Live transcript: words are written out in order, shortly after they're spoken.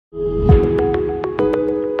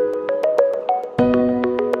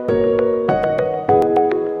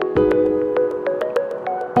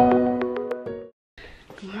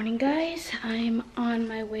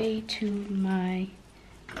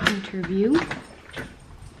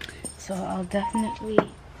So I'll definitely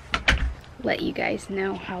let you guys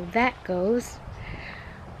know how that goes.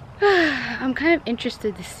 I'm kind of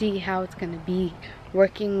interested to see how it's going to be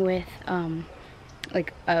working with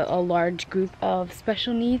like a large group of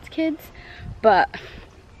special needs kids, but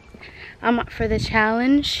I'm up for the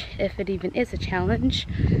challenge, if it even is a challenge.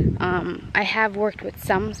 I have worked with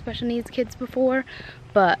some special needs kids before,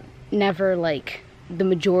 but never like the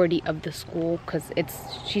majority of the school, because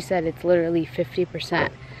she said it's literally 50%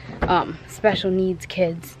 special needs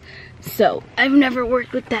kids. So I've never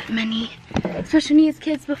worked with that many special needs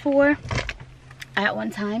kids before at one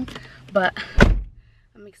time, but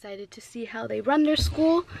I'm excited to see how they run their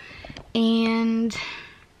school. And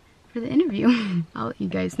for the interview, I'll let you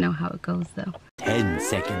guys know how it goes though. 10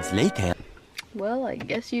 seconds later. Well, I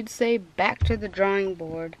guess you'd say back to the drawing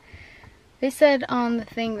board. They said on the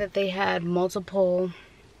thing that they had multiple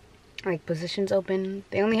like positions open.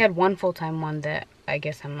 They only had one full-time one that I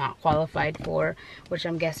guess I'm not qualified for, which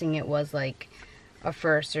I'm guessing it was like a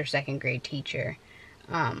first or second grade teacher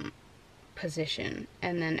position,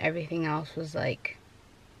 and then everything else was like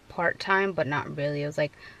part-time, but not really. It was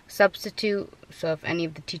like substitute, so if any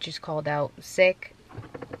of the teachers called out sick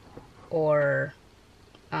or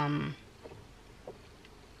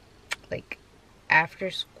like after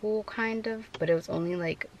school kind of, but it was only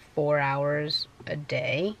like 4 hours a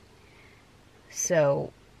day.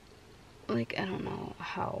 So like I don't know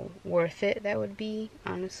how worth it that would be,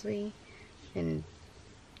 honestly. And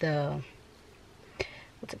the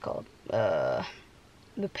what's it called, the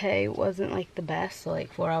pay wasn't like the best, so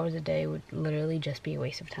like 4 hours a day would literally just be a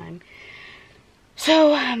waste of time.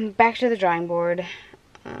 So back to the drawing board.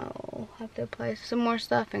 I'll have to apply some more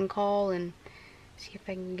stuff and call and see if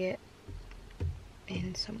I can get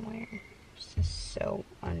in somewhere. This is so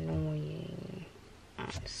annoying,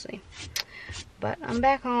 honestly. But I'm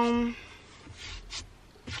back home,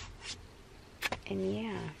 and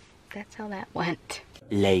yeah, that's how that went.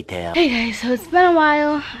 Later. Hey guys, so it's been a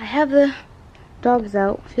while. I have the dogs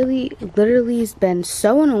out. Philly literally has been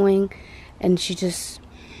so annoying, and she just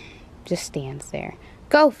stands there.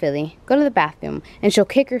 Go, Philly. Go to the bathroom. And she'll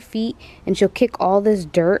kick her feet, and she'll kick all this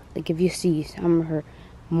dirt. Like, if you see some of her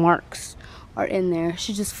marks are in there,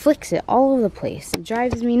 she just flicks it all over the place. It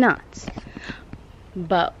drives me nuts.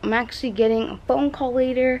 But I'm actually getting a phone call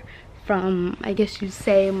later from, I guess you'd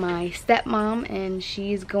say, my stepmom, and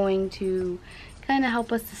she's going to kind of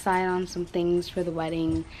help us decide on some things for the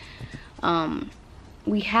wedding.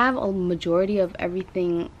 We have a majority of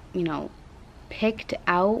everything, you know, picked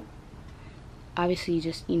out. Obviously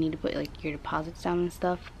you need to put like your deposits down and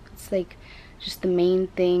stuff. It's like just the main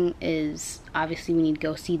thing is obviously we need to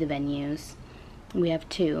go see the venues. We have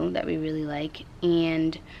 2 that we really like,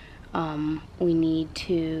 and we need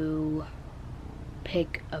to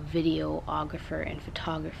pick a videographer and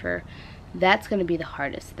photographer. That's going to be the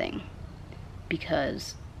hardest thing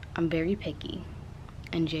because I'm very picky,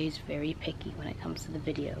 and Jay's very picky when it comes to the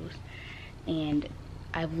videos. And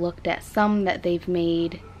I've looked at some that they've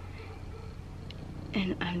made,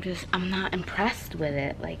 and I'm not impressed with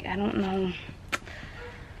it. Like, I don't know.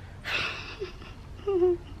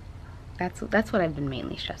 That's what I've been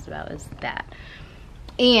mainly stressed about, is that.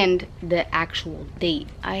 And the actual date.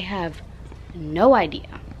 I have no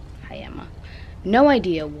idea. Hi, Emma. No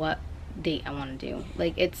idea what date I want to do.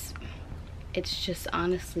 Like, it's just,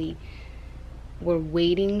 honestly, we're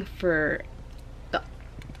waiting for the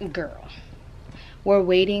girl. We're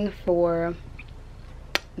waiting for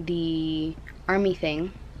the army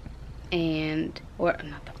thing, or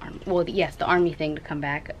not the army, well, yes, the army thing to come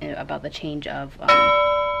back about the change of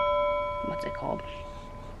what's it called,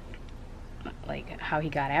 like how he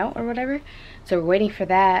got out or whatever. So we're waiting for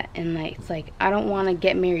that, and like it's like I don't want to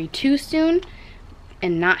get married too soon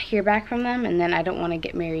and not hear back from them, and then I don't want to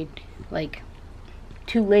get married like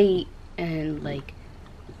too late and like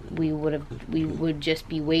we would just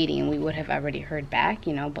be waiting and we would have already heard back,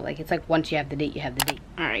 you know. But like, it's like once you have the date, you have the date.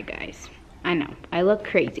 All right, guys, I know I look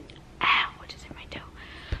crazy. Ow, what is in my toe?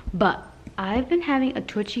 But I've been having a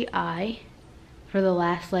twitchy eye for the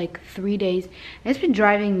last like 3 days, and it's been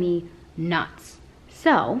driving me nuts.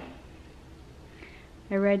 So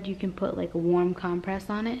I read you can put like a warm compress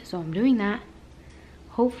on it, so I'm doing that.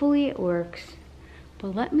 Hopefully it works.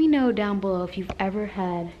 But let me know down below if you've ever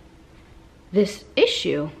had this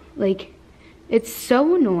issue. Like, it's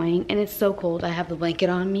so annoying, and it's so cold. I have the blanket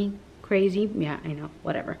on me. Crazy. Yeah, I know,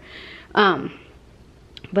 whatever.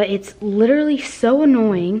 But it's literally so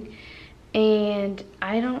annoying, and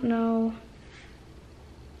I don't know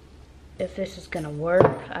if this is gonna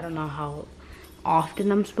work. I don't know how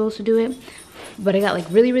often I'm supposed to do it, but I got like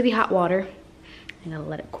really hot water, I gotta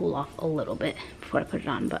let it cool off a little bit before I put it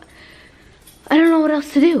on, but I don't know what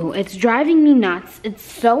else to do. It's driving me nuts. It's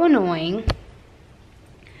so annoying.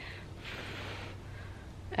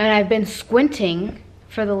 And I've been squinting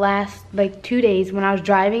for the last like 2 days. When I was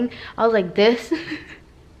driving, I was like this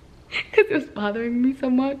because it was bothering me so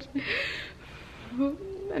much.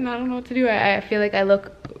 And I don't know what to do. I feel like I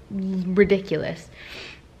look ridiculous.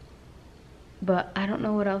 But I don't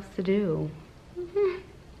know what else to do.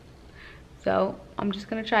 So I'm just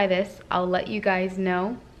gonna try this. I'll let you guys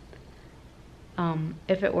know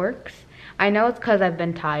if it works. I know it's because I've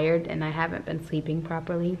been tired and I haven't been sleeping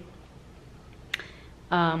properly.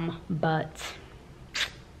 But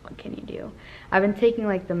what can you do? I've been taking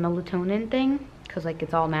like the melatonin thing because like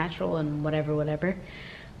it's all natural and whatever.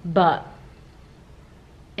 But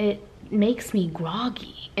it makes me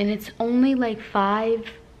groggy and it's only like 5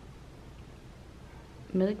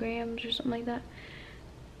 milligrams or something like that.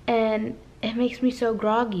 And it makes me so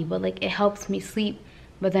groggy, but like it helps me sleep.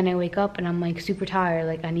 But then I wake up and I'm like super tired,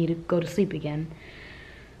 like I need to go to sleep again.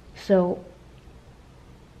 So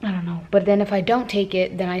I don't know. But then if I don't take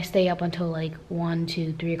it, then I stay up until like 1,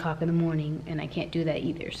 2, 3 o'clock in the morning, and I can't do that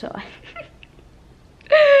either. So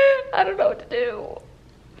I don't know what to do.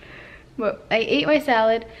 But I ate my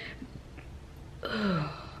salad.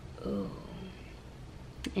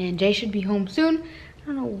 And Jay should be home soon. I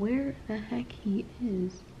don't know where the heck he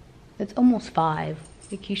is. It's almost 5.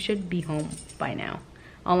 Like he should be home by now.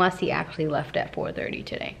 Unless he actually left at 4:30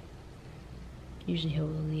 today. Usually he'll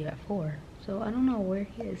leave at 4. So I don't know where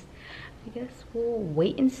he is. I guess we'll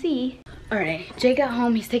wait and see. Alright, Jay got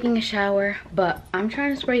home. He's taking a shower. But I'm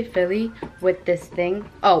trying to spray Philly with this thing.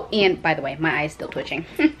 Oh, and by the way, my eye's still twitching.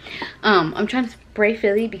 I'm trying to spray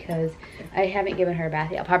Philly because I haven't given her a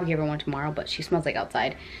bath yet. I'll probably give her one tomorrow, but she smells like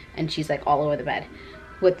outside. And she's like all over the bed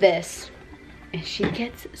with this. And she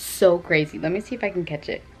gets so crazy. Let me see if I can catch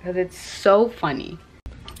it because it's so funny.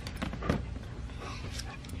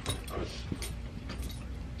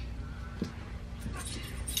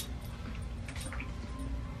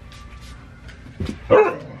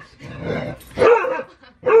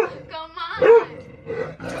 Come on.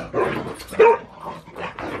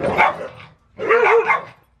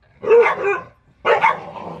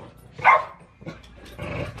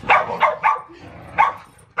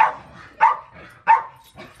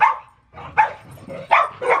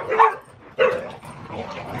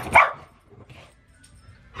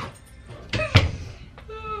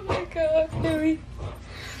 Oh my God, Billy.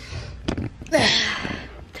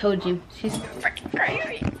 Told you, she's freaking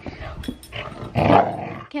crazy.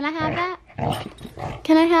 Can I have that?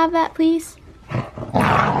 Can I have that, please?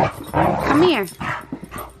 Come here.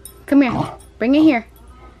 Come here. Bring it here.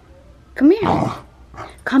 Come here.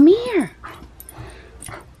 Come here.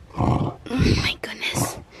 Oh my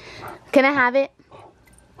goodness. Can I have it?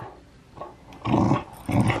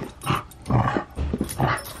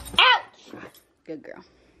 Ouch! Good girl.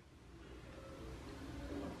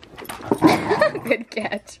 Good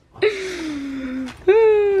catch.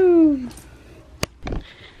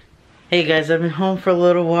 Hey guys, I've been home for a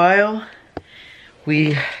little while.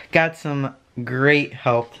 We got some great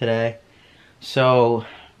help today. So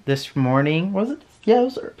this morning, was it? Yeah, it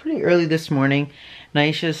was pretty early this morning.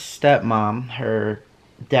 Naisha's stepmom, her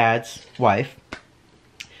dad's wife,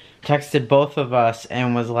 texted both of us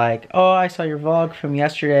and was like, oh, I saw your vlog from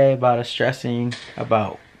yesterday about us stressing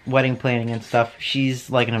about wedding planning and stuff. She's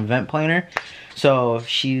like an event planner. So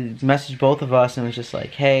she messaged both of us and was just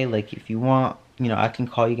like, hey, like if you want, you know, I can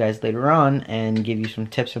call you guys later on and give you some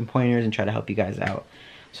tips and pointers and try to help you guys out.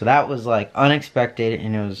 So that was like unexpected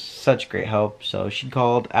and it was such great help. So she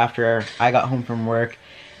called after I got home from work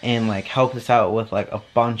and like helped us out with like a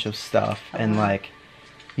bunch of stuff. And like,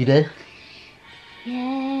 you did?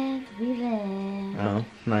 Yes, we did. Oh,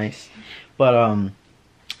 nice. But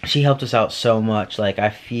she helped us out so much. Like I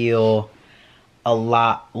feel a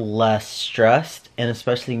lot less stressed, and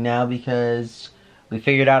especially now because we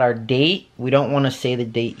figured out our date. We don't want to say the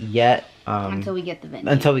date yet. Until we get the venue.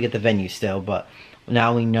 Until we get the venue still, but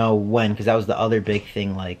now we know when, because that was the other big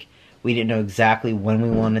thing. Like we didn't know exactly when we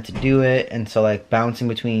wanted to do it, and so like bouncing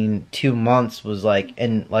between 2 months was like,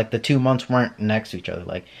 and like the 2 months weren't next to each other.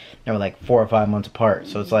 Like they were like 4 or 5 months apart.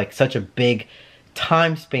 So it's like such a big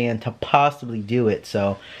time span to possibly do it.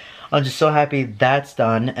 So I'm just so happy that's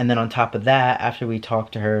done. And then on top of that, after we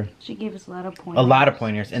talked to her, she gave us a lot of pointers. A lot of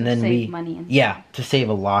pointers, and then save money and yeah, stuff. to save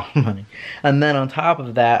a lot of money. And then on top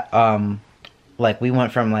of that, like we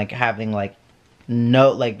went from like having like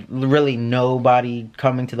no, like really nobody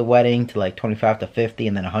coming to the wedding to like 25 to 50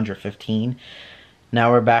 and then 115.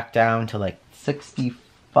 Now we're back down to like 60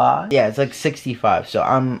 65. Yeah, it's like 65. So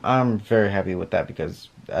I'm very happy with that because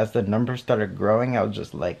as the numbers started growing, I was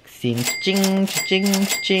just like seeing ching, ching,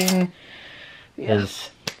 ching. Because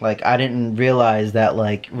like I didn't realize that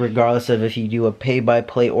like regardless of if you do a pay by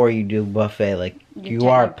plate or you do buffet, like you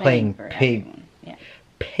are paying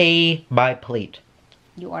pay by plate.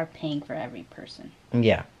 You are paying for every person.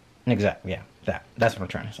 Yeah, exactly. Yeah, that's what I'm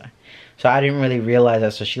trying to say. So I didn't really realize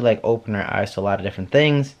that. So she like opened her eyes to a lot of different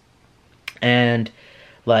things, and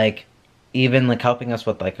like even like helping us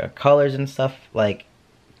with like our colors and stuff. Like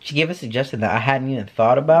she gave a suggestion that I hadn't even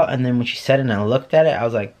thought about, and then when she said it and I looked at it, I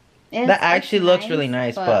was like, that actually looks really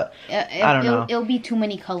nice, but I don't know. It'll be too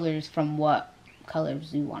many colors from what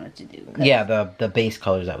colors we wanted to do. Yeah, the base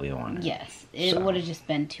colors that we wanted. Yes, it would have just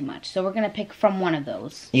been too much. So we're gonna pick from one of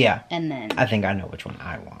those. Yeah. And then I think I know which one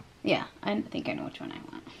I want. Yeah, I think I know which one I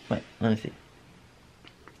want. Wait, let me see.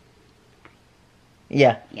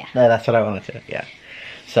 Yeah. Yeah. No, that's what I wanted to. Yeah.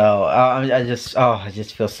 So I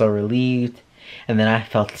just feel so relieved, and then I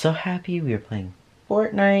felt so happy. We were playing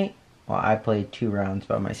Fortnite. Well, I played 2 rounds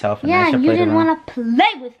by myself. And yeah, Naisha you didn't want to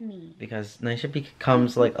play with me. Because Naisha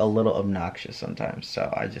becomes like a little obnoxious sometimes.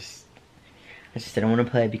 So I just didn't want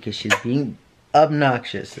to play because she's being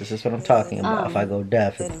obnoxious. This is what I'm talking about. If I go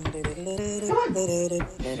deaf.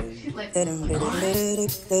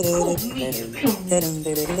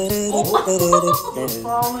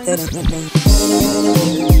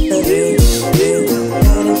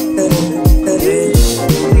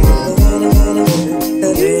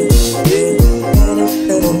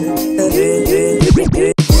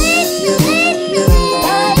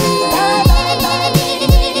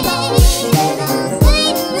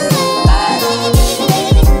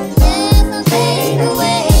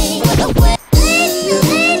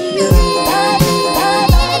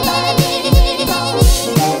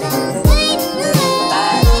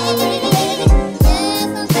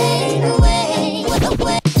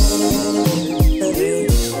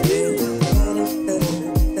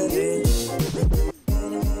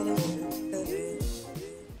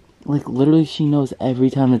 Like, literally, she knows every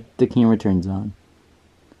time that the camera turns on.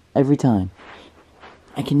 Every time.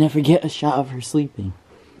 I can never get a shot of her sleeping.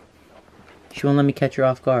 She won't let me catch her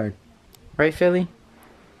off guard. Right, Philly?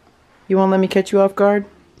 You won't let me catch you off guard?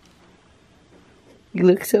 You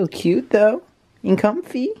look so cute, though. And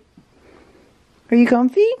comfy. Are you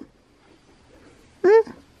comfy?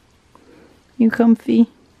 Hmm? You comfy?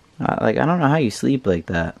 Like, I don't know how you sleep like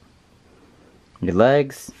that. Your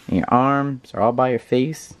legs and your arms are all by your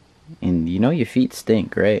face. And you know your feet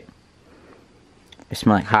stink, right? They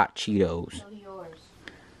smell like hot Cheetos. So yours.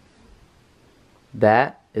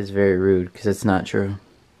 That is very rude, because it's not true.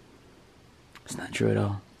 It's not true at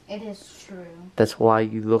all. It is true. That's why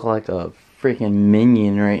you look like a freaking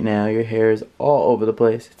minion right now. Your hair is all over the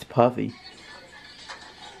place. It's puffy.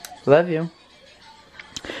 Love you.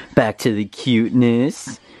 Back to the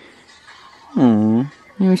cuteness. You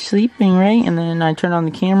were sleeping, right? And then I turned on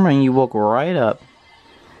the camera and you woke right up.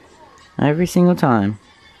 Every single time.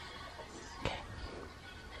 Okay.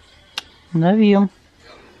 Love you.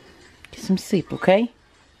 Get some sleep, okay?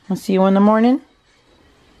 I'll see you in the morning.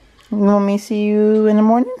 You want me to see you in the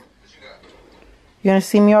morning? You gonna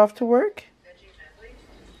see me off to work?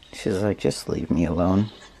 She's like, just leave me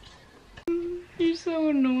alone. You're so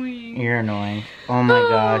annoying. You're annoying. Oh my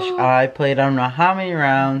gosh. I played I don't know how many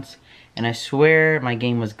rounds, and I swear my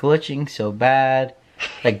game was glitching so bad.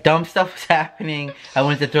 Like, dumb stuff was happening. I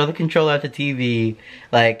wanted to throw the controller at the TV.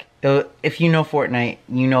 Like, if you know Fortnite,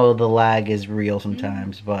 you know the lag is real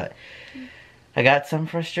sometimes. But I got some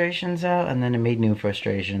frustrations out, and then it made new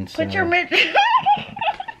frustrations. Put so. your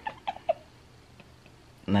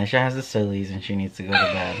Naisha has the sillies, and she needs to go to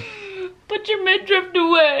bed. Put your midriff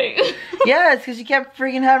away. Yeah, it's because you kept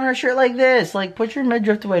freaking having her shirt like this. Like, put your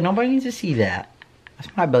midriff away. Nobody needs to see that. That's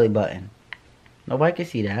my belly button. Nobody can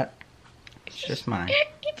see that. It's just mine.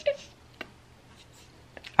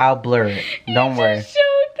 I'll blur it. Don't worry.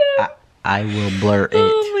 I will blur it.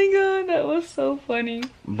 Oh my god, that was so funny.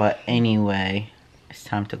 But anyway, it's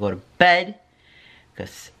time to go to bed.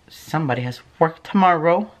 Because somebody has work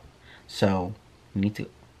tomorrow. So, we need to...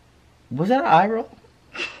 Was that an eye roll?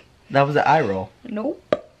 That was an eye roll.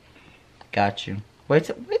 Nope. Got you. Wait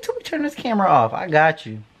till we turn this camera off. I got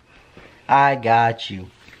you. I got you.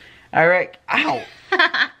 Alright. Ow.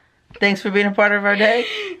 Thanks for being a part of our day.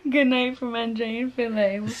 Good night from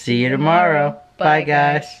NJandFillay. We'll See you tomorrow. Bye,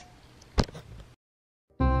 guys.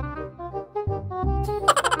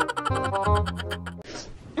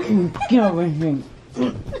 Get over here.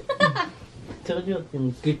 Told you I was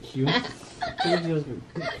gonna get you. Told you I was gonna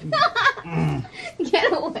get you.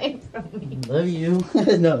 Get away from me. Love you.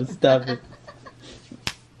 No, stop it.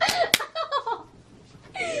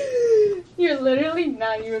 literally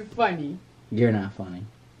not even funny. You're not funny.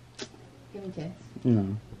 Give me a kiss.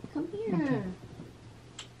 No. Come here.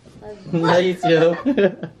 Love you too.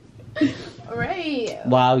 Alright.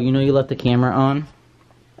 Wow, you know you left the camera on?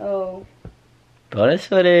 Oh. Bonus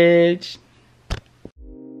footage.